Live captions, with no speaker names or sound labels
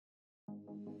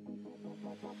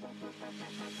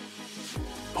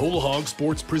Whole Hog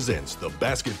Sports presents the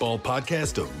basketball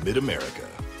podcast of Mid-America,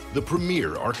 the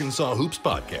premier Arkansas Hoops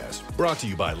podcast, brought to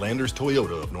you by Landers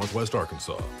Toyota of Northwest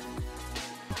Arkansas.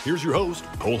 Here's your host,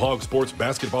 Whole Hog Sports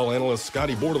basketball analyst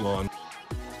Scotty Bordelon.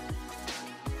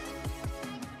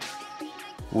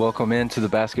 Welcome into the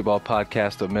basketball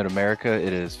podcast of Mid-America.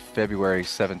 It is February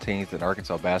 17th, and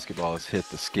Arkansas basketball has hit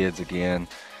the skids again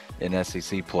in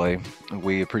SEC play.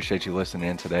 We appreciate you listening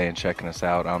in today and checking us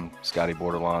out. I'm Scotty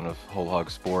Bordelon of Whole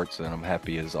Hog Sports, and I'm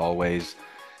happy as always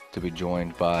to be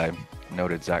joined by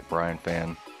noted Zach Bryan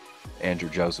fan Andrew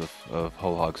Joseph of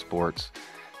Whole Hog Sports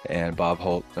and Bob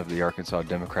Holt of the Arkansas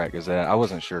Democrat Gazette. I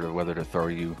wasn't sure whether to throw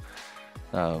you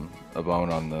a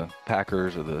bone on the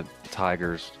Packers or the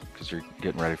Tigers because you're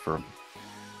getting ready for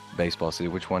baseball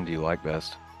season. Which one do you like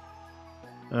best?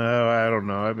 I don't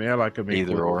know. I mean, I like them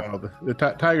either or. well. The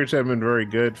Tigers have been very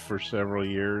good for several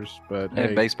years, but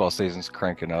hey, baseball season's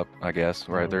cranking up, I guess.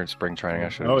 Right there in spring training, I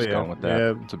should have gone with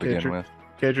that to begin with.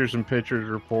 Catchers and pitchers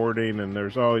reporting, and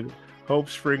there's always hope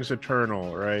springs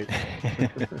eternal, right?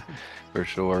 For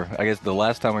sure. I guess the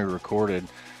last time we recorded,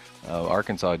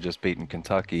 Arkansas had just beaten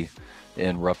Kentucky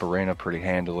in Rupp Arena pretty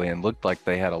handily and looked like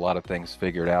they had a lot of things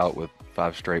figured out with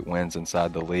 5 straight wins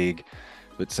inside the league.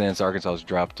 But since Arkansas's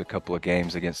dropped a couple of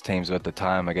games against teams at the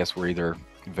time, I guess we're either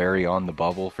very on the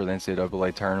bubble for the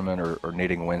NCAA tournament or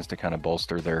needing wins to kind of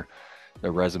bolster their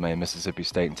resume in Mississippi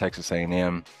State and Texas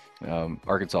A&M.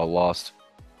 Arkansas lost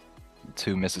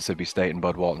to Mississippi State and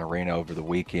Bud Walton Arena over the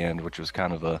weekend, which was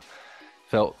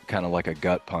felt kind of like a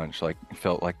gut punch, like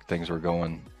felt like things were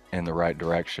going in the right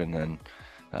direction, and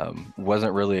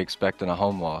wasn't really expecting a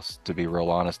home loss, to be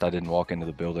real honest. I didn't walk into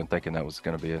the building thinking that was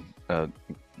going to be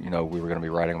we were going to be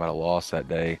writing about a loss that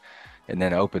day, and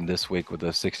then opened this week with a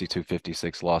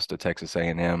 62-56 loss to Texas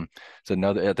A&M. It's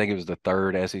I think it was the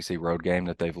third SEC road game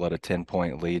that they've let a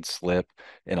 10-point lead slip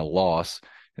in a loss.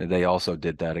 And they also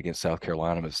did that against South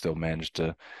Carolina, but still managed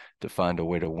to find a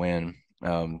way to win.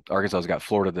 Arkansas's got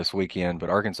Florida this weekend,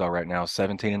 but Arkansas right now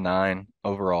 17-9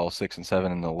 overall,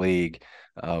 6-7 in the league,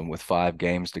 with 5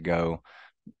 games to go.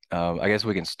 I guess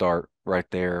we can start right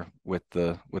there with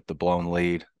the blown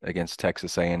lead against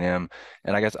Texas A&M,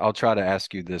 and I guess I'll try to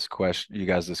ask you this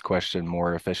question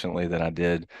more efficiently than I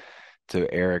did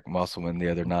to Eric Musselman the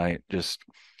other night. Just,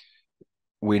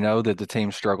 we know that the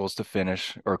team struggles to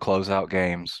finish or close out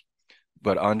games,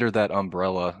 but under that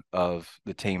umbrella of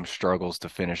the team struggles to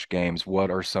finish games,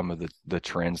 what are some of the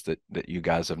trends that you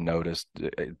guys have noticed?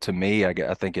 To me,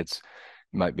 I think it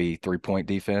might be 3-point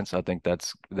defense. I think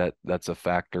that's a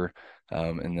factor,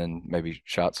 and then maybe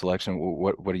shot selection.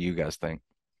 What do you guys think?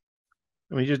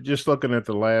 I mean, just looking at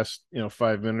the last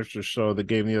 5 minutes or so of the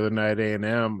game the other night,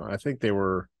 A&M, I think they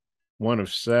were 1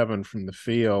 of 7 from the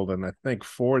field, and I think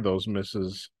 4 of those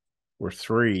misses were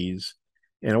threes.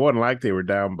 And it wasn't like they were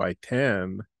down by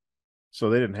 10, so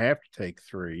they didn't have to take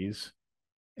threes.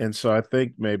 And so I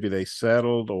think maybe they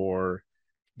settled or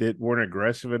weren't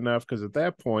aggressive enough, because at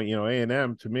that point,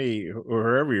 A&M, to me, or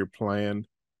whoever you're playing,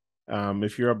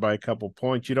 if you're up by a couple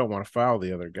points, you don't want to foul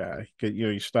the other guy.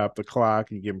 You stop the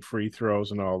clock, you give them free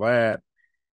throws and all that.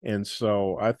 And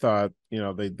so I thought,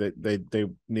 they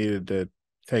needed to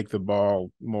take the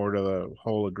ball more to the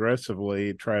hole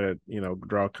aggressively, try to,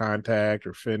 draw contact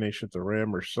or finish at the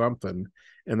rim or something.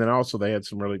 And then also they had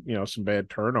some really, some bad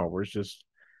turnovers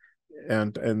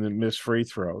and then missed free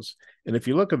throws. And if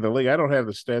you look at the league, I don't have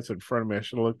the stats in front of me. I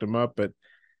should have looked them up, but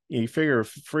you figure a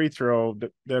free throw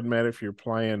doesn't matter if you're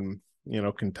playing,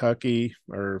 Kentucky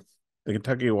or the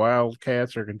Kentucky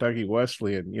Wildcats or Kentucky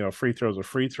Wesleyan. Free throw's a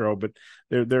free throw, but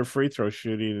their free throw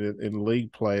shooting in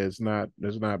league play has not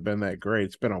been that great.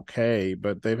 It's been okay,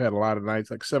 but they've had a lot of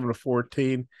nights like 7 of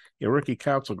 14. Ricky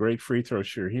Council, great free throw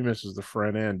shooter. He misses the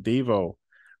front end. Devo,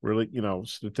 really,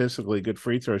 statistically good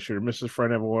free throw shooter, misses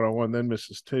front end 1-on-1, then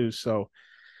misses 2. So,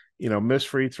 missed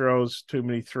free throws, too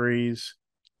many threes,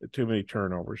 too many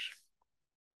turnovers.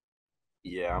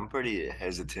 Yeah, I'm pretty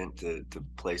hesitant to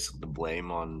place the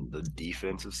blame on the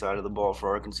defensive side of the ball for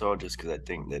Arkansas, just because I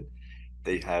think that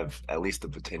they have at least the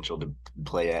potential to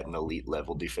play at an elite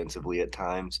level defensively at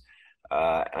times.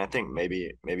 And I think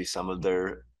maybe some of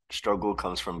their struggle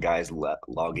comes from guys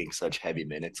logging such heavy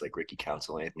minutes like Ricky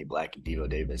Council, Anthony Black, and Devo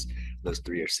Davis. Those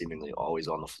 3 are seemingly always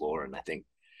on the floor, and I think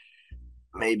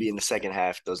maybe in the second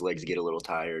half those legs get a little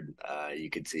tired. You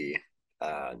could see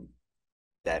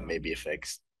that maybe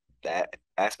affects that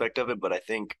aspect of it, but I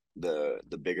think the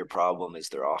bigger problem is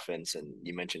their offense, and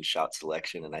you mentioned shot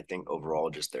selection, and I think overall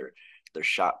just their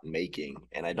shot making,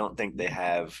 and I don't think they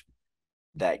have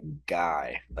that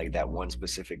guy, like that one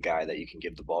specific guy that you can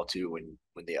give the ball to when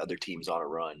the other team's on a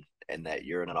run. and that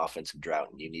you're in an offensive drought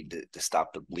and you need to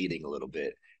stop the bleeding a little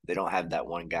bit. They don't have that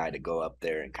one guy to go up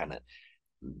there and kind of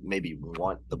maybe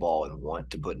want the ball and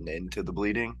want to put an end to the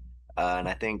bleeding. And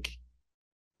I think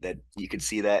that you could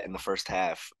see that in the first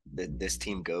half. That this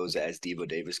team goes as Devo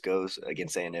Davis goes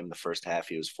against A&M. The first half,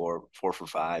 he was four for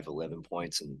 5, 11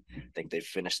 points, and I think they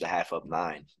finished the half up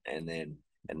 9. And then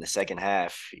in the second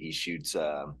half, he shoots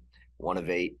 1 of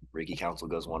 8. Ricky Council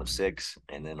goes 1 of 6,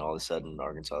 and then all of a sudden,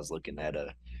 Arkansas is looking at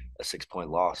a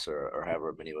 6-point loss or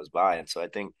however many it was by. And so I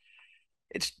think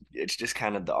it's just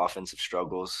kind of the offensive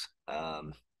struggles,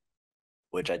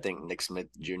 which I think Nick Smith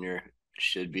Jr.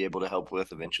 should be able to help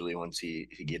with eventually once he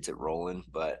gets it rolling.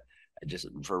 But just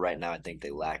for right now, I think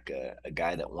they lack a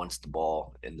guy that wants the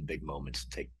ball in the big moments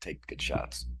to take good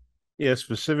shots. Yeah,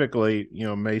 specifically,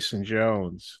 Mason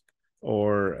Jones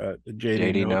or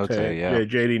JD JD Note. Note, yeah.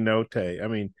 JD Note. I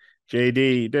mean,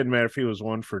 JD, it didn't matter if he was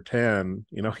 1 for 10,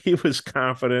 he was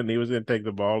confident he was going to take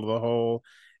the ball to the hole.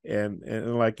 And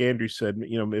like Andrew said,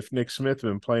 if Nick Smith had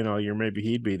been playing all year, maybe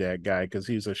he'd be that guy because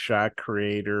he's a shot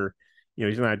creator.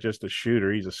 He's not just a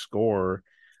shooter, he's a scorer.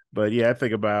 But yeah, I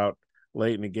think about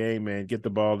late in the game, man, get the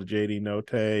ball to JD Note,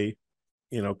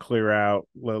 clear out,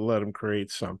 let him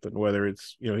create something, whether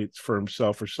it's, it's for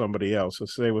himself or somebody else. So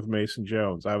stay with Mason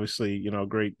Jones. Obviously,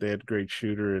 they had a great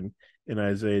shooter in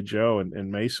Isaiah Joe,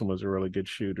 and Mason was a really good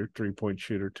shooter, 3-point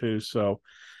shooter too. So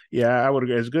yeah, I would,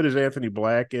 as good as Anthony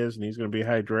Black is, and he's going to be a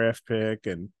high draft pick,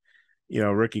 and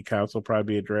Ricky Council will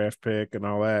probably be a draft pick and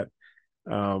all that.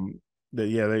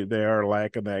 They are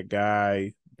lacking that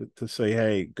guy to say,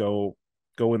 hey, go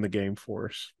in the game for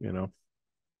us.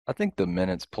 I think the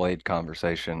minutes played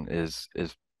conversation is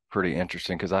pretty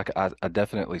interesting because I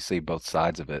definitely see both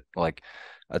sides of it. Like,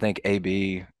 I think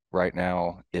AB right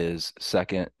now is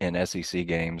second in SEC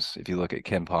games. If you look at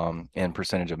KenPom and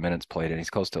percentage of minutes played, and he's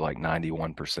close to like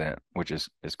 91%, which is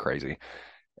crazy.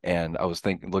 And I was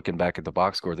looking back at the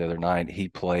box score the other night,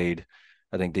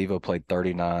 I think Devo played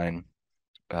 39,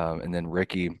 and then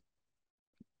Ricky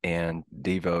and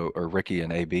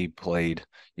AB played,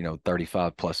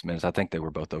 35 plus minutes. I think they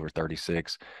were both over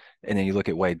 36. And then you look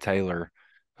at Wade Taylor,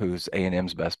 who's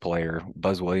A&M's best player.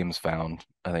 Buzz Williams found,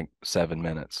 I think, 7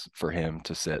 minutes for him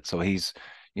to sit. So he's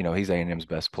A&M's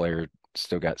best player.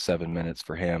 Still got 7 minutes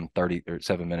for him,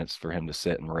 7 minutes for him to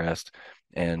sit and rest.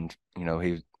 And,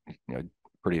 he,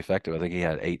 pretty effective. I think he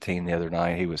had 18 the other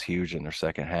night. He was huge in their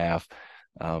second half.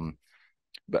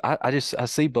 But I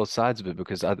see both sides of it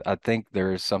because I think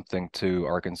there is something to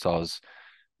Arkansas's,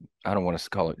 I don't want to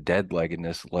call it dead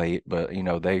leggedness late, but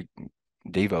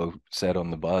Devo said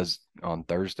on the Buzz on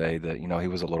Thursday that he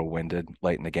was a little winded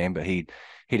late in the game, but he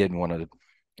didn't want to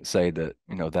say that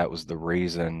that was the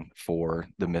reason for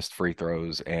the missed free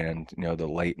throws and the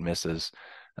late misses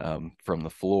from the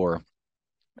floor.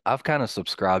 I've kind of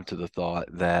subscribed to the thought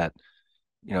that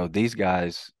these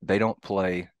guys, they don't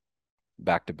play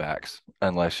back-to-backs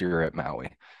unless you're at Maui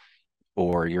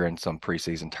or you're in some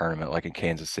preseason tournament like in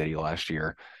Kansas City last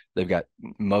year.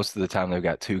 Most of the time they've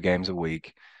got 2 games a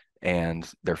week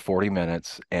and they're 40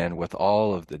 minutes, and with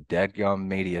all of the dead-gum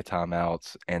media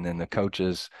timeouts, and then the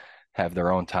coaches have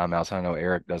their own timeouts. I know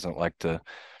Eric doesn't like to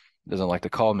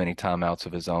call many timeouts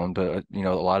of his own, but a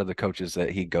lot of the coaches that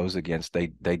he goes against,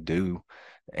 they do.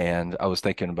 And I was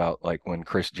thinking about like when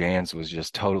Chris Jans was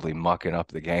just totally mucking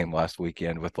up the game last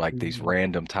weekend with like these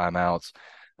random timeouts.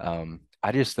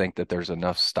 I just think that there's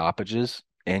enough stoppages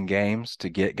in games to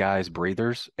get guys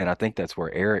breathers. And I think that's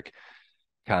where Eric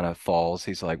kind of falls.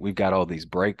 He's like, we've got all these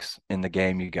breaks in the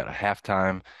game. You got a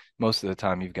halftime. Most of the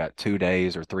time you've got 2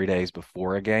 days or 3 days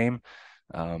before a game.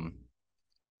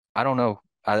 I don't know.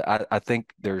 I think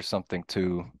there's something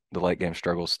to the late game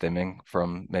struggles stemming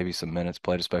from maybe some minutes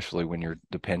played, especially when you're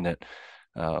dependent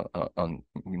on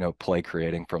play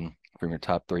creating from your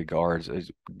top 3 guards.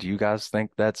 Do you guys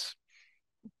think that's?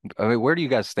 I mean, where do you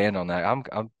guys stand on that?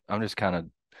 I'm just kind of,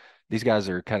 these guys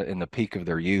are kind of in the peak of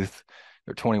their youth.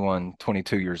 They're 21,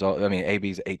 22 years old. I mean,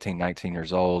 AB's 18, 19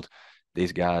 years old.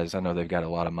 These guys, I know they've got a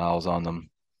lot of miles on them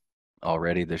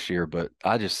already this year, but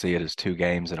I just see it as 2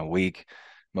 games in a week.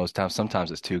 Most times,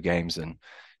 sometimes it's 2 games in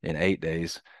 8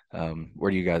 days.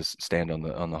 Where do you guys stand on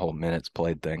the whole minutes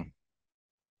played thing?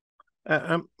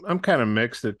 I'm kind of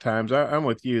mixed at times. I'm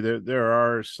with you. There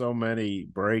are so many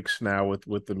breaks now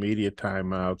with the media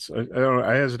timeouts.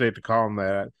 I hesitate to call them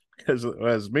that because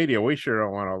as media, we sure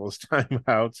don't want all those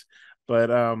timeouts.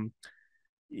 But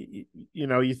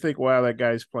you think, wow, that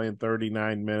guy's playing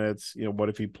 39 minutes. What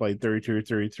if he played 32 or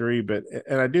 33?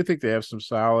 And I do think they have some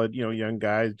solid, young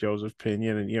guys, Joseph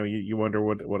Pinion, and you wonder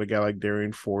what a guy like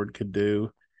Darian Ford could do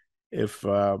if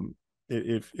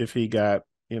he got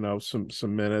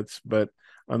some minutes. But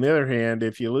On the other hand,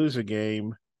 if you lose a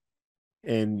game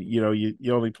and you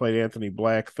only played Anthony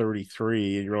Black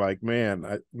 33, and you're like,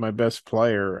 man, my best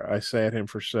player, I sat him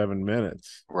for 7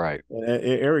 minutes. Right.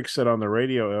 Eric said on the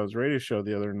radio show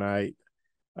the other night,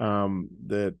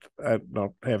 that I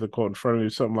don't have the quote in front of me,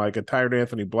 something like a tired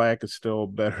Anthony Black is still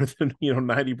better than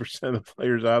 90% of the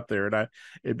players out there, and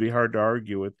it'd be hard to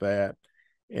argue with that.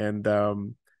 And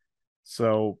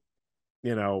so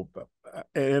and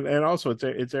also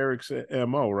it's Eric's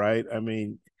MO, right? I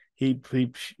mean, he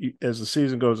as the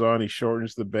season goes on, he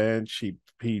shortens the bench.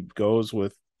 He goes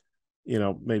with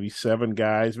maybe 7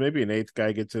 guys, maybe an 8th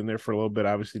guy gets in there for a little bit.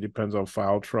 Obviously, depends on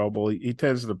foul trouble. He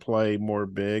tends to play more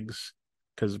bigs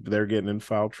because they're getting in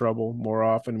foul trouble more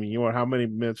often. I mean, how many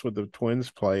minutes would the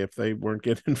Twins play if they weren't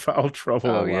getting in foul trouble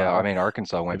Oh a yeah, I lot? mean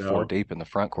Arkansas went 4 deep in the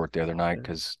front court the other night Yeah.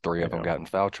 because 3 of them got in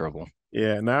foul trouble.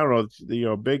 Yeah, and I don't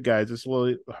know, big guys, it's a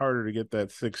little harder to get that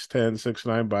 6'10",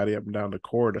 6'9" body up and down the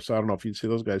court. So I don't know if you'd see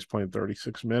those guys playing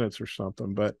 36 minutes or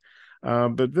something. But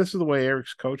this is the way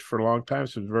Eric's coached for a long time,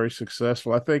 so it's very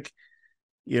successful. I think,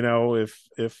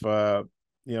 if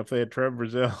they had Trevor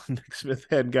Brazil and Nick Smith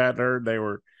hadn't gotten hurt, they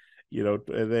were,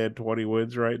 they had 20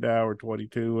 wins right now or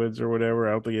 22 wins or whatever.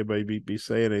 I don't think anybody be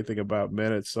saying anything about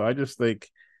minutes. So I just think,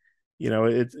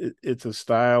 it's a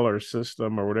style or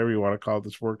system or whatever you want to call it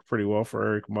that's worked pretty well for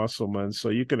Eric Musselman. So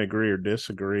you can agree or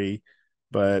disagree,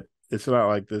 but it's not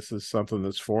like this is something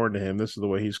that's foreign to him. This is the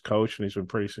way he's coached, and he's been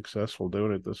pretty successful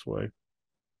doing it this way.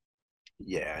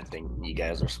 Yeah, I think you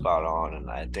guys are spot on,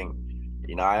 and I think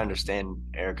I understand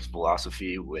Eric's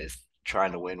philosophy with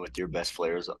trying to win with your best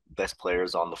players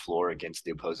on the floor against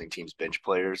the opposing team's bench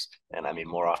players, and I mean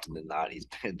more often than not he's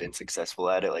been successful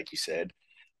at it, like you said.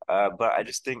 But I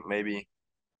just think maybe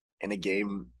in a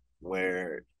game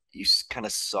where you kind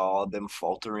of saw them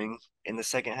faltering in the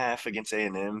second half against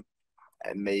A&M,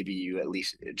 and maybe you at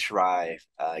least try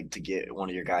to get one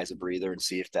of your guys a breather and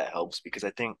see if that helps. Because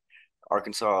I think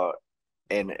Arkansas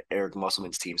and Eric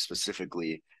Musselman's team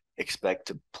specifically expect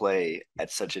to play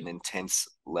at such an intense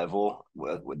level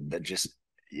that just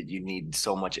you need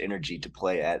so much energy to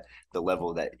play at the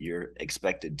level that you're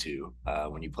expected to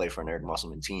when you play for an Eric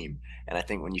Musselman team. And I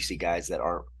think when you see guys that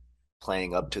aren't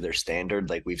playing up to their standard,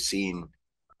 like we've seen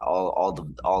all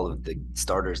of the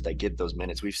starters that get those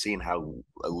minutes, we've seen how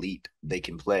elite they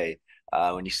can play.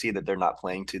 When you see that they're not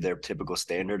playing to their typical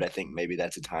standard, I think maybe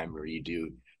that's a time where you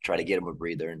do try to get them a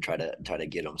breather and try to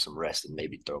get them some rest and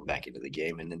maybe throw them back into the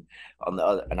game. And then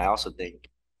and I also think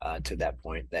to that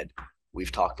point that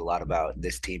we've talked a lot about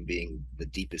this team being the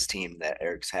deepest team that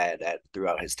Eric's had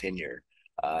throughout his tenure.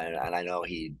 And I know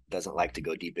he doesn't like to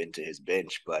go deep into his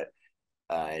bench, but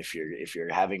if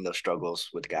you're having those struggles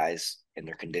with guys and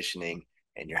their conditioning,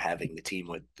 and you're having the team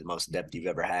with the most depth you've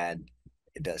ever had,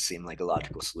 it does seem like a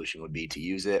logical solution would be to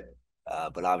use it.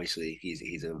 But obviously,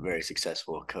 he's a very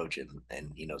successful coach,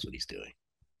 and he knows what he's doing.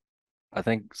 I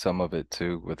think some of it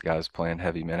too with guys playing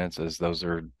heavy minutes is those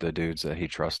are the dudes that he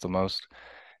trusts the most,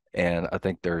 and I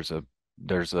think there's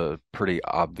a pretty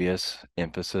obvious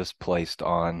emphasis placed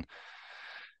on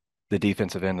the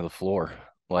defensive end of the floor.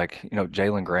 Like,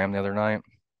 Jalen Graham the other night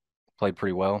played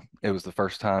pretty well. It was the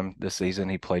first time this season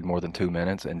he played more than 2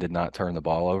 minutes and did not turn the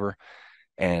ball over,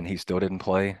 and he still didn't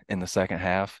play in the second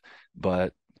half.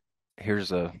 But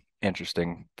here's a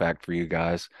interesting fact for you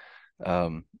guys.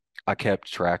 I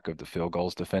kept track of the field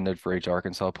goals defended for each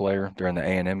Arkansas player during the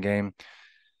A&M game.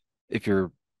 If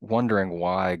you're wondering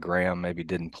why Graham maybe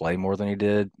didn't play more than he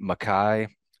did, Mackay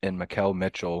and Mikel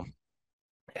Mitchell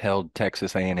held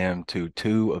Texas A&M to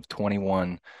 2 of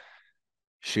 21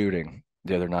 shooting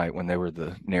the other night when they were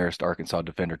the nearest Arkansas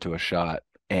defender to a shot.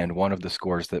 And one of the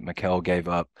scores that Mikel gave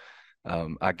up,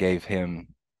 I gave him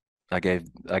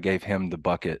the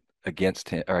bucket against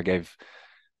him, or I gave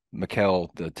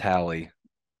Mikel the tally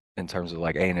in terms of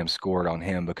like A&M scored on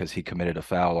him because he committed a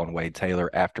foul on Wade Taylor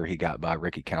after he got by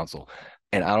Ricky Council.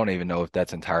 And I don't even know if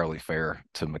that's entirely fair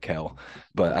to Mikel,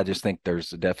 but I just think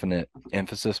there's a definite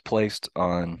emphasis placed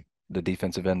on the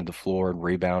defensive end of the floor and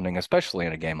rebounding, especially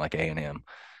in a game like A&M.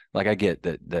 Like, I get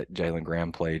that Jalen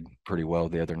Graham played pretty well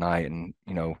the other night, and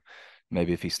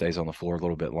maybe if he stays on the floor a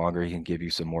little bit longer, he can give you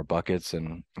some more buckets.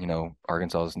 And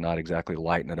Arkansas is not exactly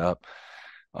lighting it up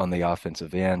on the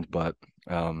offensive end, but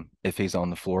if he's on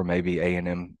the floor, maybe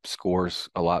A&M scores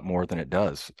a lot more than it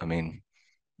does. I mean,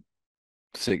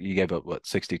 you gave up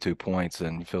 62 points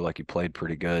and you feel like you played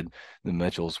pretty good. The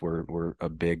Mitchells were a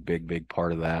big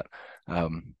part of that.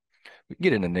 We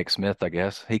get into Nick Smith, I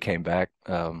guess. He came back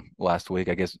last week.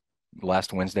 I guess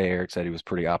last Wednesday, Eric said he was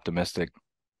pretty optimistic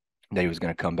that he was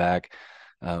going to come back.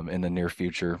 in the near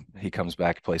future. He comes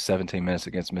back, plays 17 minutes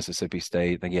against Mississippi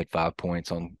State. I think he had 5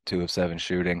 points on 2 of 7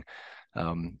 shooting.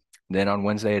 Then on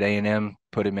Wednesday at A&M,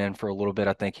 put him in for a little bit.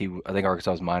 I think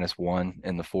Arkansas was -1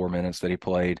 in the 4 minutes that he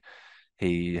played.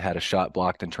 He had a shot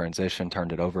blocked in transition,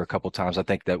 turned it over a couple times. I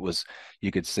think that was,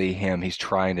 you could see him. He's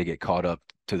trying to get caught up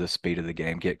to the speed of the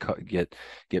game, get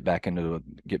back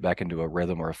into a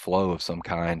rhythm or a flow of some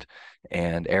kind.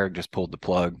 And Eric just pulled the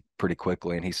plug pretty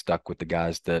quickly, and he's stuck with the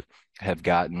guys that have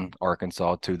gotten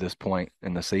Arkansas to this point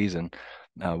in the season.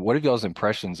 What have y'all's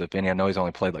impressions, if any? I know he's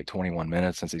only played like 21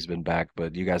 minutes since he's been back,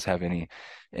 but do you guys have any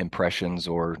impressions,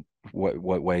 or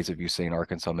what ways have you seen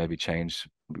Arkansas maybe change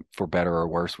for better or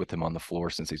worse with him on the floor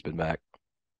since he's been back?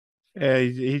 Yeah,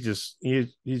 he's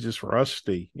just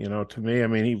rusty. To me, I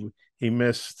mean, he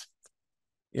missed,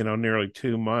 nearly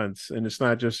 2 months, and it's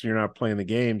not just you're not playing the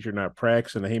games, you're not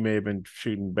practicing. He may have been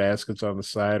shooting baskets on the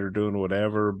side or doing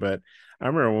whatever, but I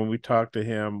remember when we talked to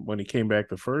him when he came back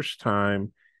the first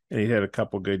time, and he had a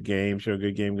couple good games, a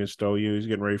good game against OU. He's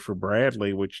getting ready for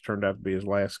Bradley, which turned out to be his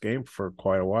last game for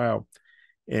quite a while.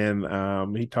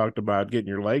 And he talked about getting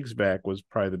your legs back was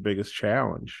probably the biggest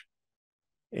challenge.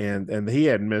 And he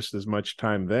hadn't missed as much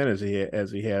time then as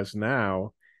he has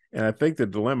now. And I think the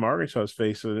dilemma Arkansas is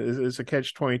facing is a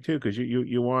catch-22, because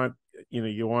you want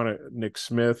a Nick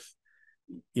Smith,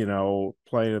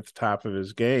 playing at the top of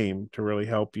his game to really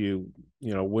help you,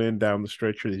 win down the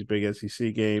stretch of these big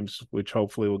SEC games, which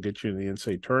hopefully will get you in the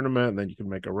NCAA tournament, and then you can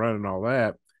make a run and all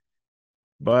that.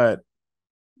 But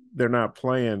they're not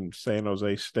playing San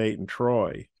Jose State and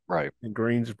Troy, right, in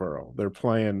Greensboro. They're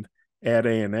playing at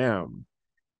A&M.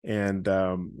 And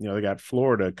they got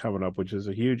Florida coming up, which is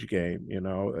a huge game.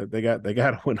 They got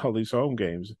to win all these home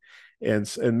games, and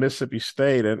Mississippi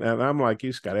State. And I'm like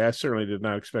you, Scotty. I certainly did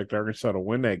not expect Arkansas to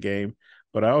win that game,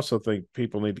 but I also think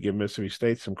people need to give Mississippi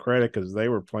State some credit, because they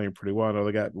were playing pretty well. I know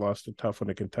they got lost a tough one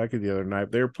to Kentucky the other night.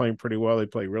 They were playing pretty well. They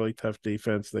played really tough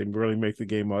defense. They really make the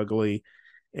game ugly,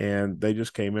 and they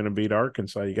just came in and beat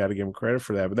Arkansas. You got to give them credit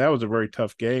for that. But that was a very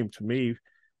tough game to me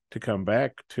to come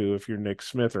back to if you're Nick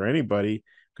Smith or anybody,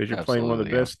 because you're playing one of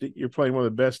the best. You're playing one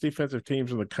of the best defensive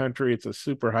teams in the country. It's a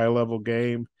super high level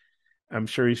game. I'm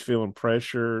sure he's feeling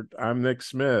pressured. I'm Nick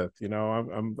Smith.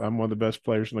 I'm one of the best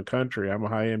players in the country. I'm a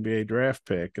high NBA draft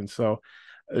pick, and so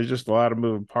there's just a lot of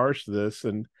moving parts to this.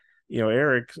 And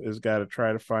Eric has got to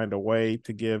try to find a way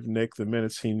to give Nick the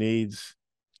minutes he needs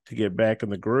to get back in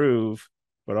the groove,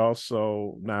 but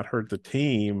also not hurt the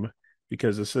team,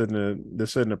 because this isn't a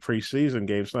preseason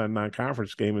game. It's not a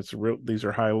non-conference game. These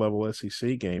are high-level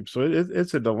SEC games. So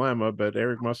it's a dilemma, but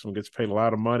Eric Musselman gets paid a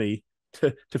lot of money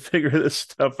to figure this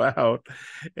stuff out.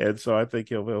 And so I think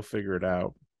he'll figure it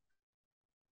out.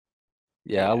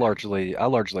 Yeah, I largely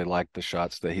like the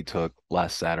shots that he took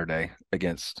last Saturday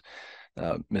against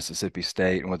Mississippi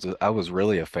State, and I was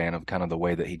really a fan of kind of the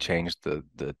way that he changed the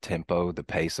tempo, the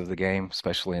pace of the game,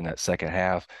 especially in that second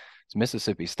half.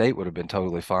 Mississippi State would have been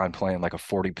totally fine playing like a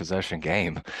 40 possession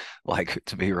game. Like,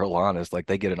 to be real honest, like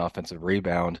they get an offensive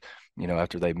rebound,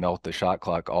 after they melt the shot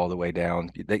clock all the way down.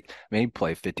 They may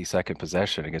play 50-second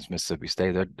possession against Mississippi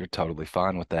State. They're totally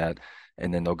fine with that.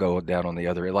 And then they'll go down on the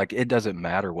other. Like, it doesn't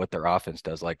matter what their offense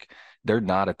does. Like, they're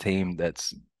not a team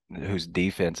whose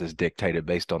defense is dictated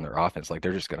based on their offense. Like,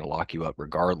 they're just going to lock you up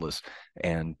regardless.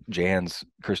 And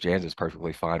Chris Jans is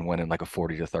perfectly fine winning like a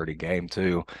 40-30 game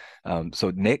too.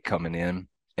 So Nick coming in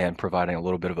and providing a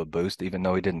little bit of a boost, even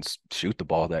though he didn't shoot the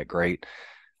ball that great.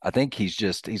 I think he's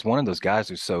one of those guys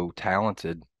who's so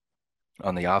talented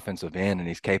on the offensive end, and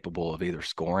he's capable of either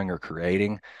scoring or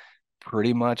creating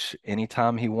pretty much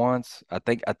anytime he wants. I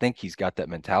think he's got that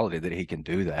mentality that he can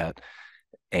do that.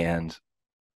 And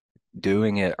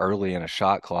doing it early in a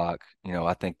shot clock,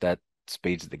 I think that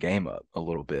speeds the game up a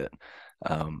little bit.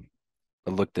 I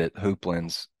looked at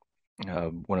Hooplin's,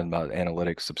 one of my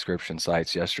analytics subscription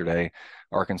sites yesterday.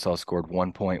 Arkansas scored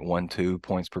 1.12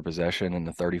 points per possession in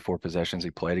the 34 possessions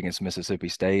he played against Mississippi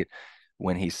State.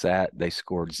 When he sat, they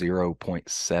scored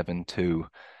 0.72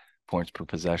 points per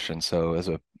possession. So it's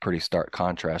a pretty stark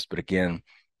contrast. But again,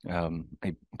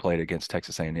 he played against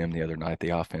Texas A&M the other night. The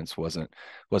offense wasn't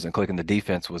clicking. The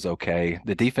defense was okay.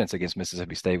 The defense against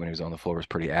Mississippi State when he was on the floor was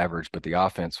pretty average, but the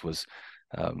offense was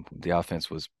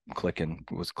clicking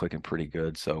pretty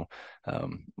good. So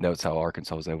that's how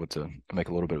Arkansas was able to make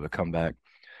a little bit of a comeback.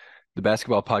 The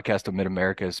Basketball Podcast of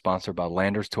Mid-America is sponsored by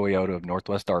Landers Toyota of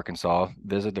Northwest Arkansas.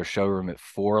 Visit their showroom at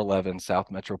 411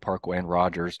 South Metro Parkway in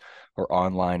Rogers, or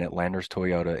online at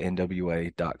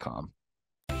landerstoyotanwa.com.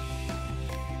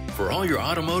 For all your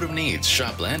automotive needs,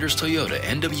 shop Landers Toyota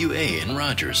NWA in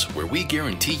Rogers, where we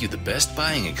guarantee you the best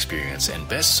buying experience and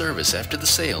best service after the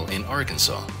sale in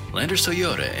Arkansas. Landers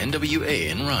Toyota NWA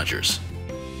in Rogers.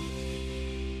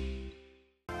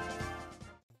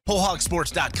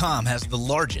 WholeHogSports.com has the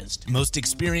largest, most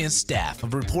experienced staff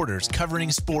of reporters covering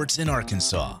sports in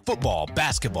Arkansas. Football,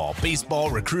 basketball, baseball,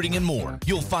 recruiting, and more.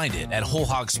 You'll find it at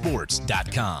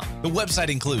WholeHogSports.com. The website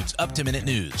includes up-to-minute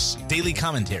news, daily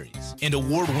commentaries, and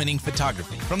award-winning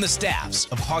photography from the staffs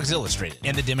of Hogs Illustrated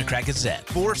and the Democrat Gazette.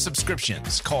 For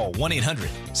subscriptions, call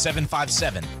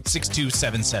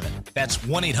 1-800-757-6277. That's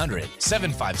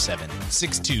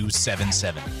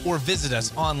 1-800-757-6277. Or visit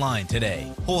us online today.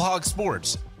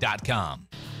 WholeHogSports.com.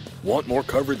 Want more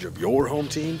coverage of your home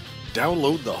team?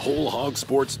 Download the Whole Hog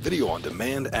Sports Video on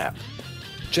Demand app.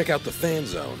 Check out the Fan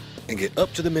Zone and get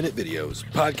up-to-the-minute videos,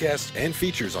 podcasts, and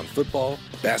features on football,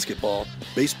 basketball,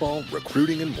 baseball,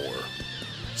 recruiting, and more.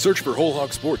 Search for Whole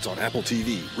Hog Sports on Apple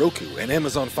TV, Roku, and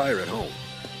Amazon Fire at home.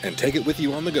 And take it with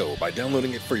you on the go by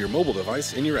downloading it for your mobile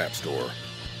device in your app store.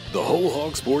 The Whole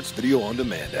Hog Sports Video on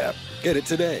Demand app. Get it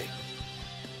today.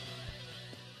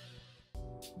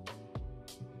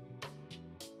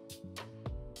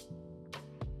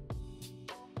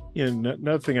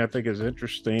 Another thing I think is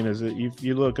interesting is that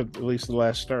you look at least the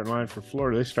last starting line for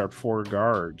Florida, they start 4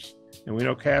 guards. And we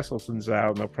know Castleton's out,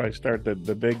 and they'll probably start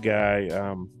the big guy,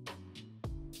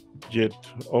 Jit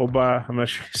Oba. I'm not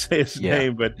sure you say his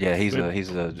name, but he's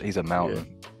a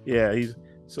mountain. Yeah, I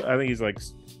think he's like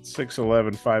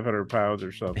 6'11", 500 pounds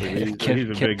or something. He's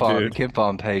a big dude.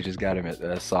 Kimpon Page has got him at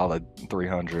a solid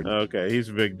 300. Okay, he's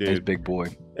a big dude. He's a big boy.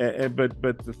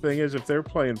 But the thing is, if they're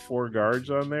playing 4 guards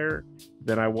on there,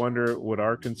 then I wonder, would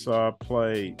Arkansas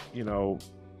play? I don't know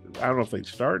if they'd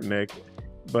start Nick,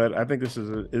 but I think this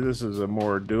is a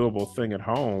more doable thing at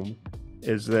home.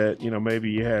 Is that maybe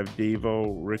you have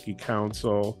Devo, Ricky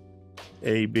Council,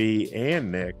 AB,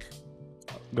 and Nick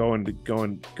going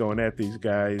at these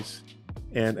guys,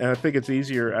 and I think it's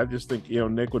easier. I just think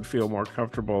Nick would feel more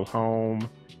comfortable at home.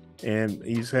 And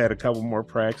he's had a couple more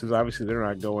practices. Obviously, they're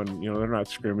not going, they're not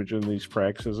scrimmaging these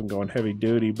practices and going heavy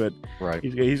duty, but right.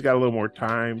 He's got a little more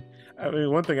time. I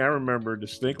mean, one thing I remember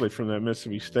distinctly from that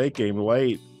Mississippi State game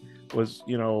late was,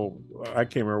 I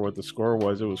can't remember what the score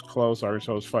was. It was close.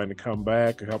 Arkansas was fighting to come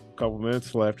back. A couple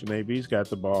minutes left, and AB's got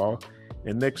the ball,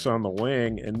 and Nick's on the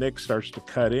wing, and Nick starts to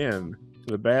cut in to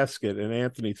the basket, and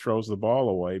Anthony throws the ball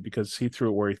away because he threw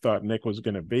it where he thought Nick was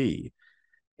going to be.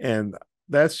 And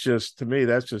that's just 2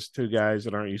 guys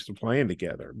that aren't used to playing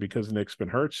together because Nick's been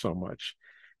hurt so much.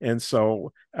 And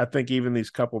so I think even these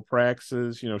couple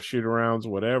practices, shoot arounds,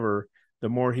 whatever, the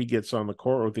more he gets on the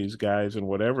court with these guys in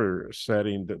whatever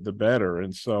setting, the better.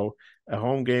 And so a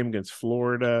home game against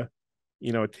Florida,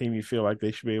 a team you feel like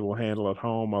they should be able to handle at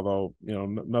home, although,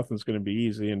 nothing's going to be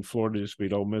easy. And Florida just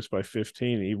beat Ole Miss by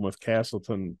 15, even with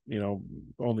Castleton,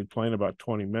 only playing about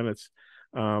 20 minutes.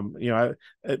 To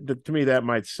me, that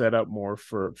might set up more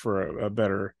for a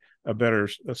better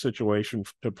situation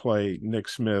to play Nick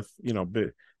Smith,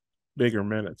 bigger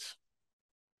minutes.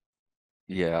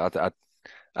 Yeah,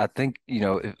 I think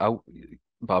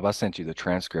Bob, I sent you the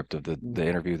transcript of the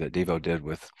interview that Devo did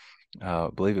with, I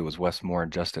believe it was Wes Moore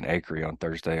and Justin Akery on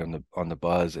Thursday on the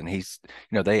Buzz, and he's,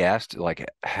 they asked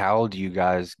how do you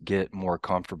guys get more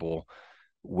comfortable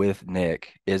with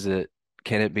Nick?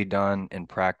 Can it be done in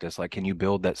practice? Can you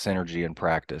build that synergy in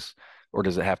practice, or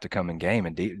does it have to come in game?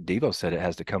 And Devo said it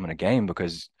has to come in a game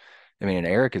because, and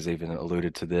Eric has even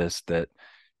alluded to this, that,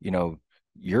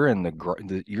 you're in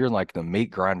the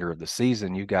meat grinder of the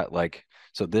season. You got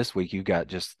so this week you got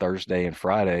just Thursday and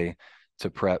Friday to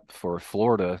prep for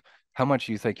Florida. How much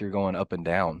do you think you're going up and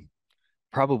down?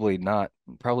 Probably not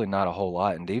a whole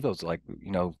lot. And Devo's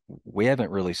we haven't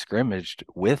really scrimmaged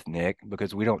with Nick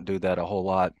because we don't do that a whole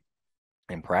lot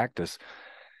in practice.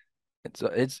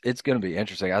 It's going to be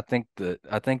interesting. I think that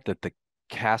the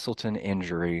Castleton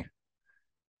injury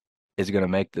is going to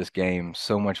make this game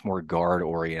so much more guard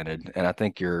oriented, and I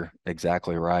think you're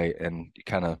exactly right. And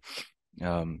kind of,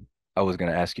 I was going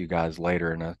to ask you guys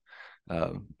later in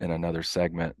another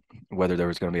segment whether there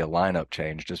was going to be a lineup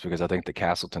change, just because I think the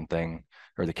Castleton thing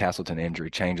or the Castleton injury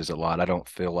changes a lot. I don't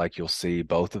feel like you'll see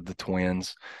both of the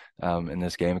twins in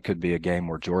this game. It could be a game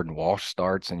where Jordan Walsh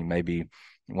starts and maybe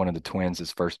one of the twins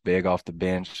is first big off the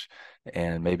bench,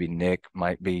 and maybe Nick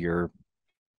might be your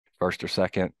first or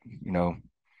second,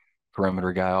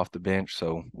 perimeter guy off the bench.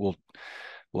 So we'll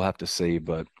have to see,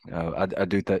 but I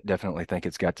do definitely think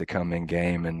it's got to come in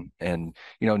game, and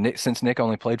Nick, since Nick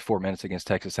only played 4 minutes against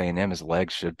Texas A&M, his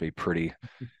legs should be pretty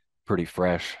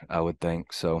fresh, I would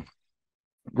think. So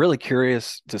Really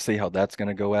curious to see how that's going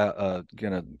to go out,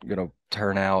 gonna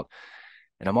turn out.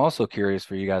 And I'm also curious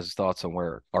for you guys' thoughts on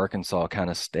where Arkansas kind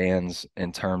of stands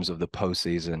in terms of the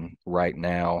postseason right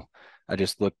now. I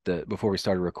just looked at, before we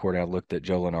started recording, I looked at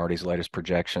Joe Lenardi's latest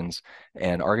projections,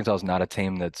 and Arkansas is not a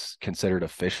team that's considered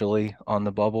officially on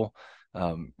the bubble.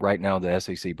 Right now, the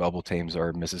SEC bubble teams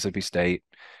are Mississippi State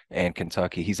and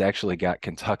Kentucky. He's actually got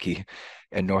Kentucky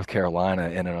and North Carolina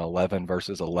in an 11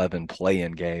 versus 11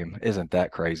 play-in game. Isn't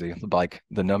that crazy? Like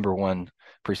the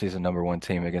preseason number one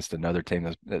team against another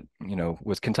team that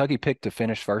was Kentucky picked to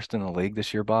finish first in the league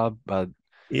this year, Bob,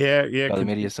 Yeah. by the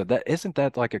media. So that isn't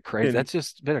that like a crazy, And that's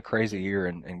just been a crazy year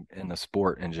in the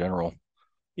sport in general.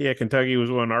 yeah, Kentucky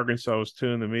was one, Arkansas was two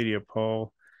in the media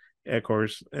poll, of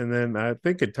course. And then I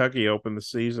think Kentucky opened the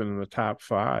season in the top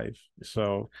five.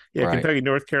 So yeah, Right. Kentucky,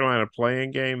 North Carolina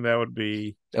playing game, that would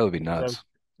be that, Nuts.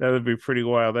 that would be pretty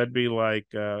wild. That'd be like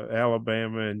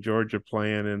Alabama and Georgia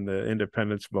playing in the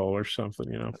Independence Bowl or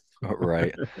something.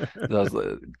 Right. Those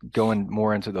going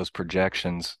more into those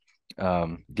projections.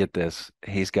 Get this.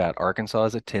 He's got Arkansas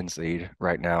as a 10 seed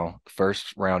right now.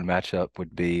 First round matchup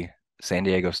would be San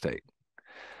Diego State.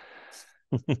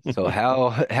 So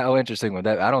how interesting would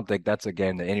that? I don't think that's a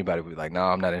game that anybody would be like, no,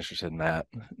 I'm not interested in that.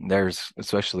 There's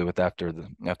especially with after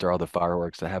all the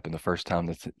fireworks that happened the first time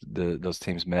that those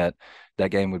teams met,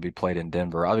 that game would be played in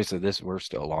Denver. Obviously, we're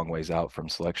still a long ways out from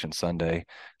Selection Sunday.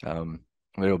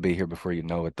 It'll be here before you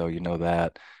know it, though. You know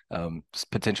that.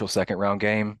 Potential second round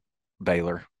game,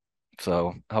 Baylor.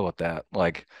 So how about that?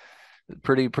 Like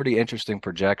pretty interesting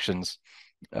projections.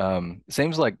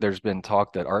 Seems like there's been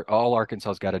talk that all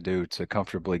Arkansas's got to do to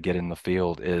comfortably get in the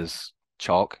field is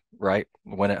chalk, right?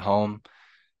 Win at home,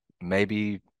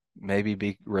 maybe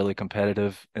be really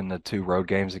competitive in the two road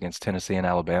games against Tennessee and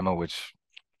Alabama, which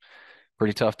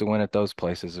pretty tough to win at those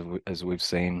places as we've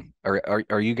seen. Do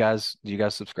you guys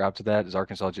subscribe to that? Does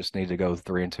Arkansas just need to go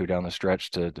 3-2 down the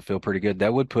stretch to feel pretty good?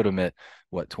 That would put them at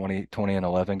what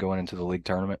 20-11 going into the league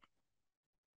tournament.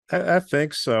 I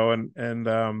think so,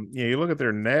 and you look at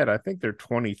their net. I think they're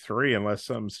 23 unless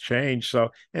something's changed. So,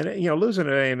 and losing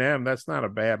at A&M, that's not a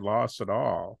bad loss at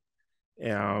all.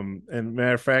 And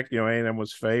matter of fact, A&M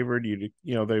was favored.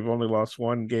 They've only lost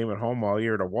one game at home all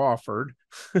year to Wofford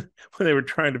when they were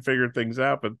trying to figure things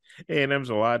out. But A&M's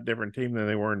a lot different team than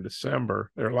they were in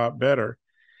December. They're a lot better.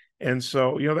 And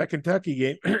so, that Kentucky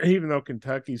game, even though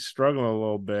Kentucky's struggling a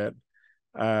little bit,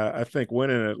 I think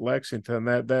winning at Lexington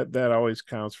that always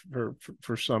counts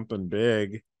for something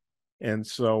big, and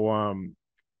so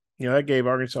that gave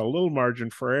Arkansas a little margin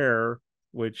for error,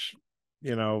 which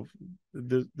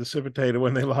dissipated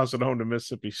when they lost at home to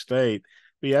Mississippi State.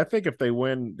 But yeah, I think if they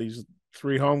win these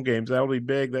three home games, that'll be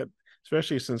big. That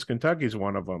especially since Kentucky's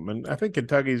one of them, and I think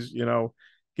Kentucky's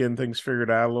getting things figured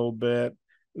out a little bit.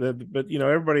 But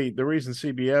everybody, the reason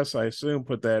CBS, I assume,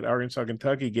 put that Arkansas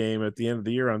Kentucky game at the end of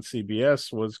the year on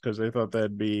CBS was because they thought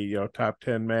that'd be top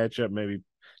 10 matchup, maybe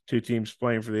two teams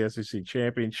playing for the SEC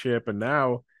championship. And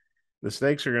now the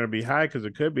stakes are going to be high because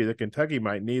it could be that Kentucky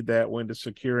might need that win to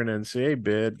secure an NCAA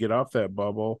bid, get off that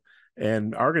bubble,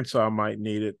 and Arkansas might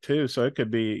need it too. So it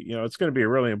could be, it's going to be a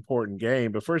really important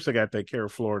game. But first, they got to take care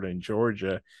of Florida and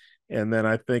Georgia, and then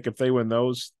I think if they win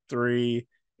those three.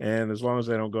 And as long as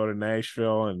they don't go to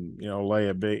Nashville and, lay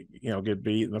a big, get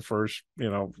beat in the first,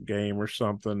 game or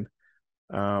something,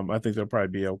 I think they'll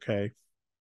probably be okay.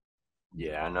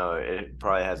 Yeah, I know it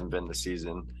probably hasn't been the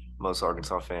season most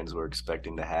Arkansas fans were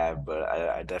expecting to have, but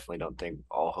I definitely don't think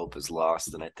all hope is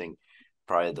lost. And I think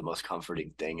probably the most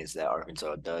comforting thing is that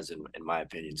Arkansas does, in my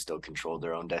opinion, still control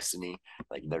their own destiny.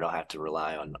 Like they don't have to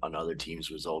rely on other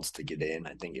teams' results to get in.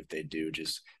 I think if they do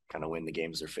just kind of win the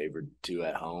games they're favored to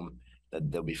at home, that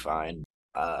they'll be fine.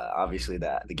 Obviously,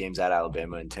 that the games at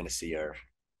Alabama and Tennessee are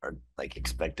like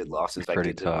expected losses.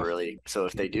 Pretty tough. So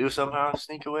if they do somehow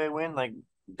sneak away a win, like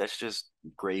that's just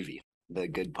gravy. The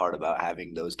good part about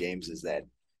having those games is that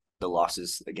the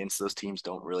losses against those teams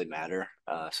don't really matter.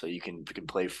 So you can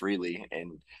play freely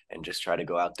and just try to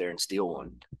go out there and steal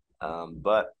one.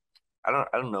 But I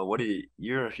don't know. What do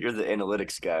you're the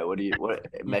analytics guy. What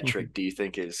metric do you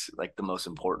think is like the most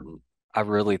important? I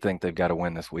really think they've got to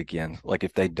win this weekend. Like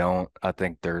if they don't, I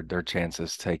think their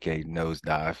chances take a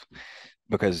nosedive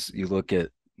because you look at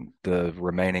the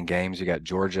remaining games. You got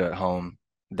Georgia at home.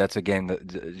 That's a game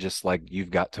that just like you've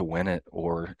got to win it,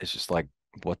 or it's just like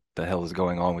what the hell is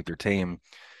going on with your team.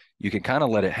 You can kind of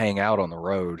let it hang out on the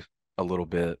road a little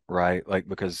bit, right? Like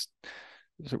because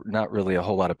there's not really a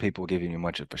whole lot of people giving you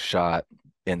much of a shot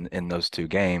in those two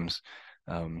games.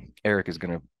 Eric is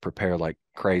going to prepare like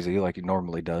crazy, like he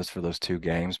normally does for those 2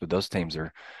 games, but those teams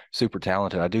are super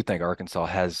talented. I do think Arkansas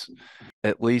has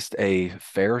at least a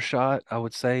fair shot, I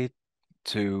would say,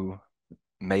 to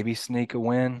maybe sneak a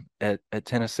win at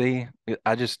Tennessee.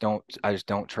 I just don't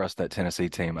trust that Tennessee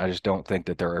team. I just don't think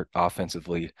that they're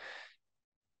offensively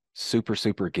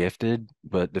super gifted,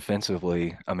 but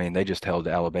defensively, I mean, they just held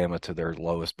Alabama to their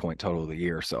lowest point total of the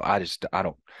year. So I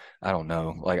don't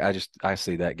know. Like I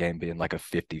see that game being like a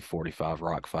 50-45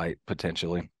 rock fight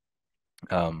potentially.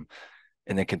 Um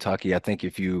and then Kentucky, I think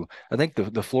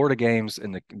the Florida games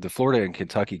and the Florida and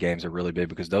Kentucky games are really big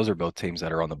because those are both teams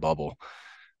that are on the bubble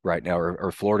right now,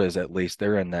 or Florida is at least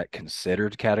they're in that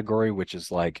considered category, which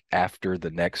is like after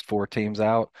the next 4 teams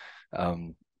out.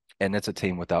 Um, and it's a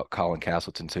team without Colin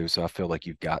Castleton too, so I feel like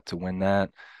you've got to win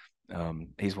that.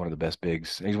 He's one of the best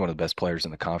bigs. He's one of the best players in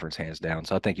the conference, hands down.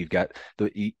 So I think you got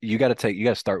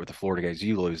to start with the Florida games.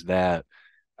 You lose that,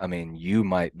 I mean, you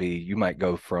might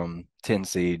go from 10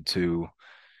 seed to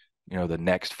the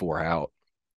next 4 out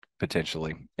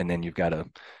potentially, and then you've got a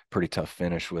pretty tough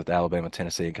finish with Alabama,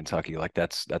 Tennessee, and Kentucky. Like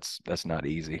that's not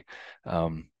easy.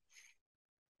 Um,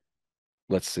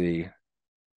 let's see.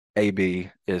 AB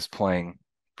is playing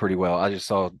pretty well. I just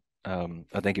saw.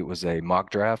 I think it was a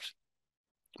mock draft,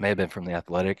 may have been from the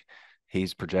Athletic.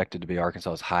 He's projected to be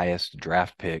Arkansas's highest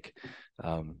draft pick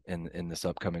in this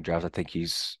upcoming draft. I think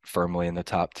he's firmly in the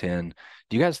top 10.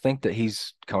 Do you guys think that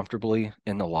he's comfortably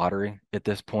in the lottery at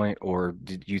this point, or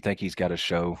do you think he's got to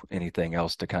show anything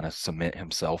else to kind of cement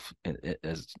himself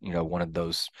as one of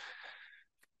those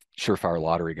surefire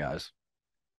lottery guys?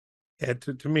 Yeah,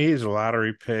 to me, he's a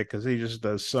lottery pick because he just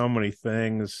does so many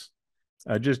things.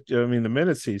 I mean, the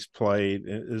minutes he's played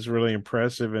is really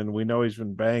impressive, and we know he's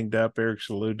been banged up. Eric's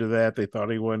alluded to that. They thought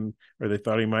he wouldn't, or they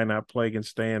thought he might not play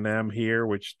against A&M here,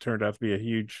 which turned out to be a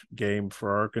huge game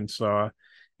for Arkansas.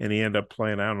 And he ended up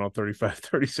playing, I don't know, 35,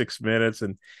 36 minutes.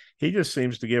 And he just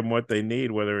seems to give them what they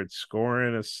need, whether it's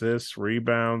scoring, assists,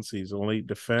 rebounds. He's an elite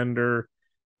defender.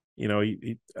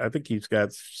 I think he's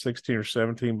got 16 or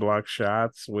 17 block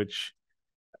shots, which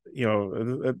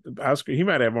Oscar, he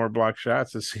might have more block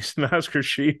shots this season than Oscar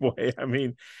Sheway. I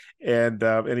mean, and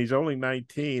he's only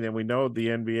 19, and we know the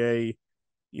NBA,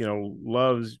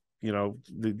 loves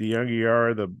the younger you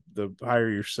are, the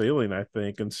higher your ceiling, I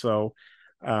think. And so,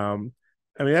 I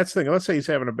mean, that's the thing. Let's say he's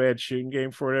having a bad shooting game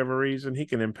for whatever reason, he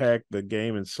can impact the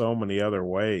game in so many other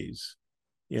ways.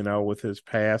 With his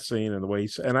passing and the way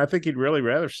and I think he'd really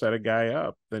rather set a guy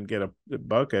up than get a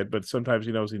bucket, but sometimes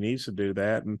he knows he needs to do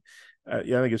that. And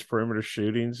yeah, I think his perimeter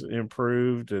shooting's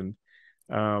improved, and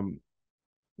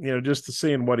just to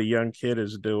seeing what a young kid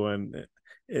is doing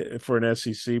for an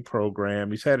SEC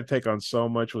program. He's had to take on so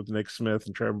much with Nick Smith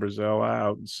and Trevor Brazell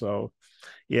out, and so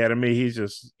yeah, to me, and he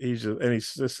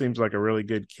just seems like a really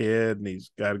good kid, and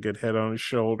he's got a good head on his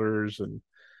shoulders, and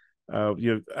I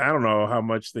don't know how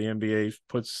much the NBA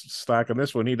puts stock on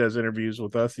this. When he does interviews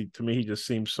with us, to me, he just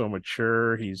seems so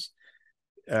mature. He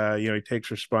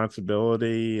takes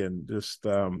responsibility and just,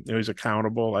 he's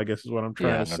accountable, I guess is what I'm trying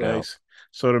Yeah, to no say. doubt.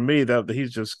 So to me, that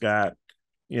he's just got,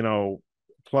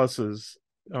 pluses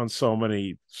on so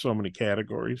many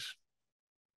categories.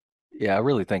 Yeah, I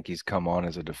really think he's come on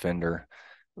as a defender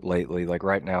lately. Like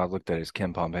right now, I looked at his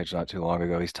KenPom page not too long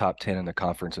ago. He's top 10 in the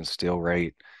conference in steal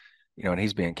rate. And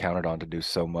he's being counted on to do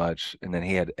so much. And then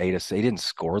he had 8 assists. He didn't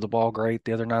score the ball great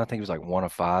the other night. I think he was like 1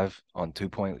 of 5 on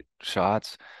 2-point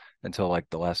shots until like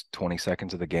the last 20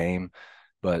 seconds of the game.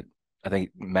 But I think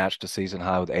he matched a season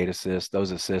high with 8 assists. Those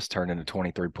assists turned into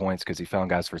 23 points because he found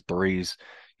guys for threes,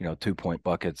 2-point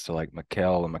buckets to like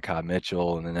Mikal and Makai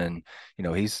Mitchell. And then,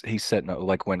 he's setting up,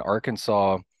 like when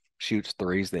Arkansas shoots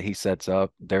threes that he sets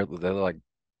up, they're like,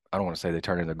 I don't want to say they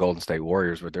turn into Golden State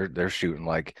Warriors, but they're shooting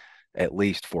like at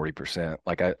least 40%.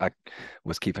 Like I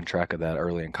was keeping track of that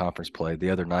early in conference play. The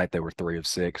other night they were 3 of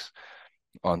 6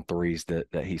 on threes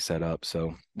that he set up.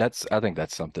 So I think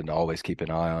that's something to always keep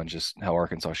an eye on, just how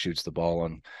Arkansas shoots the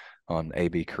ball on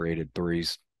AB created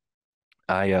threes.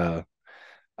 I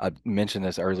mentioned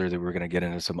this earlier that we are going to get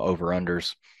into some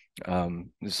over-unders,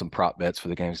 some prop bets for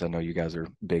the games. I know you guys are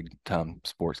big time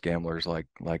sports gamblers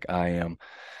like I am.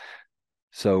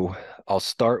 So I'll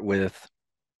start with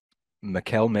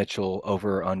Makel Mitchell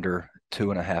over or under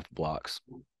 2.5 blocks.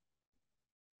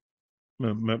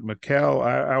 Mikel,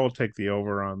 I will take the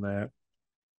over on that.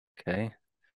 Okay.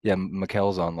 Yeah,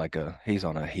 Mikel's on he's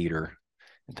on a heater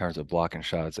in terms of blocking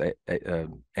shots.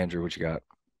 Andrew, what you got?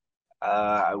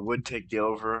 I would take the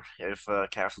over if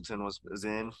Castleton was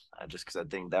in, just because I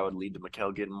think that would lead to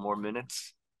Mikel getting more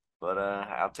minutes. But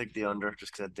I'll take the under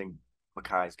just because I think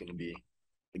Makai is going to be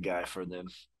the guy for them.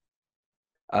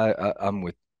 I'm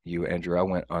with you, Andrew. I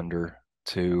went under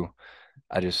 2.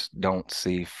 I just don't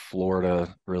see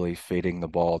Florida really feeding the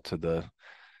ball to the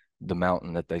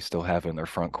mountain that they still have in their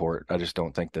front court. I just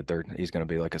don't think that he's going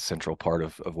to be like a central part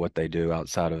of what they do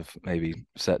outside of maybe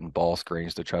setting ball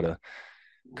screens to try to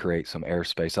create some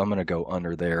airspace. I'm going to go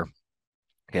under there.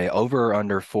 Okay, over or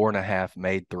under 4.5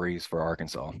 made threes for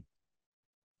Arkansas.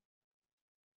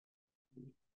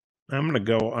 I'm going to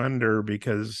go under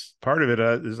because part of it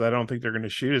is I don't think they're going to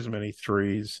shoot as many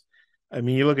threes. I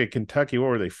mean, you look at Kentucky, what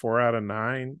were they, 4 out of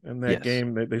 9 in that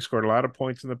game? They scored a lot of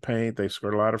points in the paint. They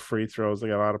scored a lot of free throws. They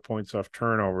got a lot of points off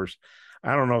turnovers.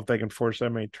 I don't know if they can force that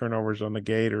many turnovers on the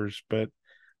Gators, but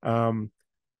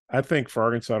I think for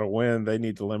Arkansas to win, they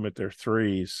need to limit their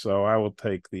threes. So I will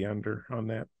take the under on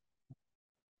that.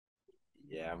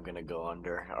 Yeah, I'm going to go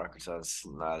under. Arkansas is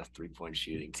not a three-point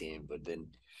shooting team, but then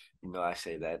I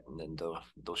say that, and then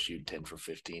they'll shoot 10 for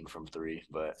 15 from 3,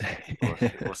 but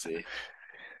we'll see.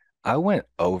 I went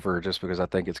over just because I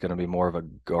think it's going to be more of a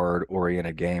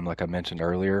guard-oriented game, like I mentioned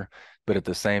earlier. But at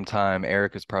the same time,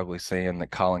 Eric is probably saying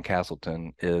that Colin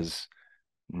Castleton is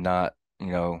not,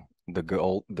 the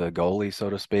goalie, so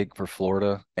to speak, for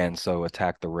Florida, and so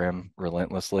attack the rim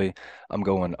relentlessly. I'm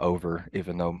going over,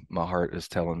 even though my heart is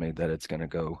telling me that it's going to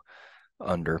go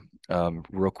under.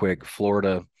 Real quick,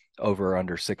 Florida over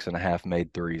under 6.5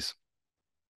 made threes.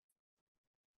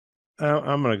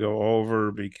 I'm going to go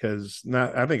over because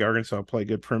I think Arkansas will play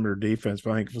good perimeter defense,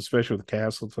 but I think especially with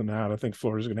Castleton out, I think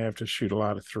Florida's going to have to shoot a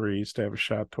lot of threes to have a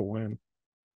shot to win.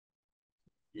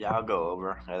 Yeah, I'll go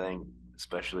over. I think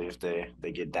especially if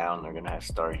they get down, they're going to have to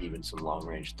start heaving some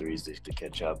long-range threes to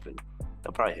catch up, and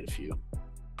they'll probably hit a few.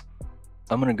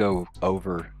 I'm going to go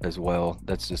over as well.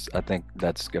 I think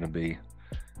that's going to be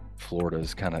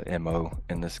Florida's kind of MO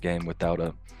in this game without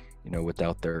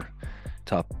their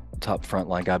top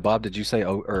frontline guy. Bob, did you say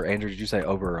or Andrew, did you say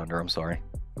over or under? I'm sorry.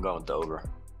 I'm going with the over.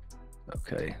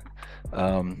 Okay.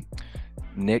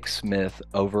 Nick Smith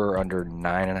over or under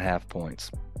 9.5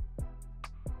 points.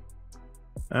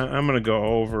 I'm going to go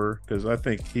over because I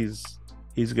think he's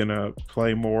going to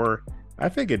play more. I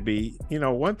think it'd be,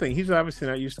 one thing, he's obviously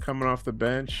not used to coming off the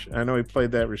bench. I know he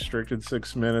played that restricted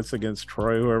 6 minutes against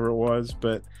Troy, whoever it was,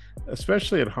 but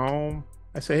especially at home,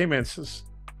 I say, hey, man,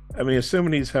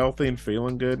 assuming he's healthy and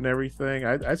feeling good and everything,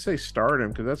 I'd say start him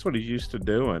because that's what he's used to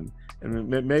doing. And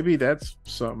maybe that's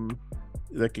something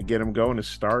that could get him going, is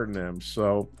starting him.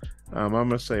 So I'm going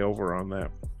to say over on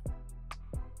that.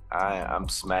 I'm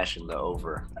smashing the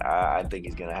over. I think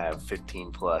he's going to have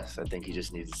 15 plus. I think he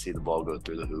just needs to see the ball go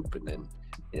through the hoop, and then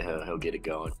he'll get it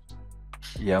going.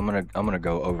 Yeah, I'm gonna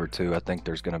go over too. I think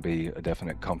there's going to be a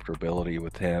definite comfortability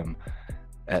with him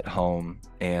at home,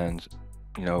 and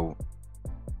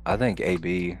I think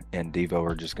AB and Devo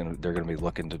are they're going to be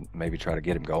looking to maybe try to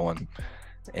get him going,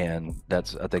 and I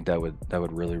think that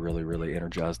would really, really, really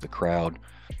energize the crowd.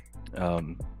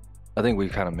 I think we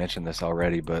kind of mentioned this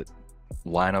already, but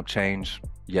lineup change,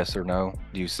 yes or no?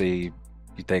 You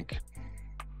think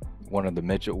one of the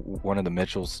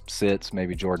Mitchells sits,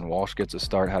 maybe Jordan Walsh gets a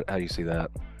start? How do you see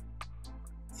that?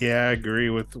 Yeah, I agree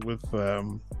with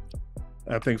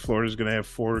I think Florida's going to have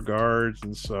 4 guards,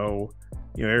 and so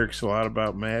Eric's a lot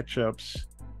about matchups.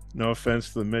 No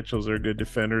offense to the Mitchells, they're good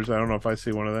defenders. I don't know if I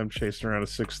see one of them chasing around a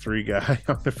 6'3" guy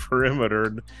on the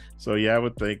perimeter. So yeah, I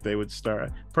would think they would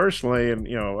start personally, and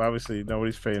obviously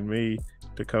nobody's paying me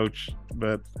to coach,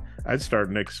 but I'd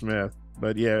start Nick Smith.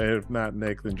 But yeah, if not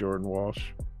Nick, then Jordan Walsh.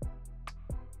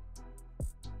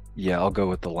 Yeah, I'll go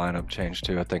with the lineup change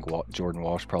too. I think Jordan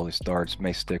Walsh probably starts,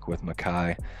 may stick with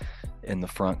Mackay in the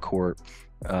front court,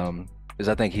 because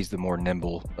I think he's the more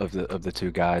nimble of the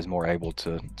 2 guys, more able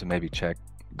to maybe check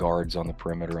guards on the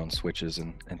perimeter on switches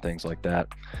and things like that.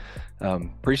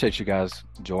 Appreciate you guys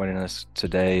joining us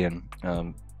today and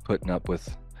putting up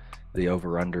with the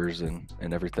over-unders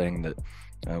and everything that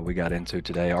we got into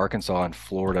today. Arkansas and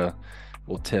Florida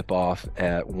will tip off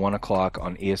at 1 o'clock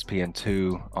on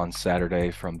ESPN2 on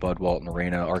Saturday from Bud Walton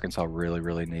Arena. Arkansas really,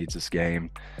 really needs this game.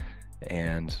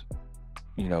 And,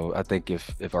 I think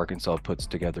if Arkansas puts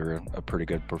together a pretty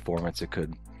good performance, it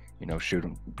could,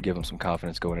 give them some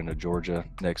confidence going into Georgia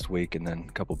next week and then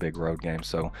a couple big road games.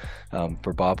 So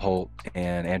for Bob Holt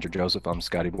and Andrew Joseph, I'm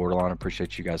Scotty Bordelon.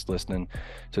 Appreciate you guys listening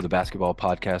to the Basketball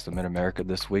Podcast of Mid-America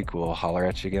this week. We'll holler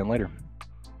at you again later.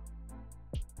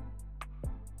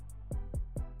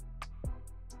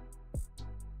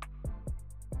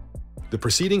 The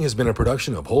proceeding has been a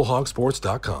production of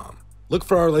WholeHogSports.com. Look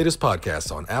for our latest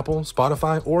podcasts on Apple,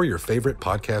 Spotify, or your favorite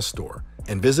podcast store.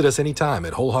 And visit us anytime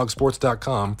at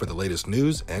WholeHogSports.com for the latest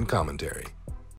news and commentary.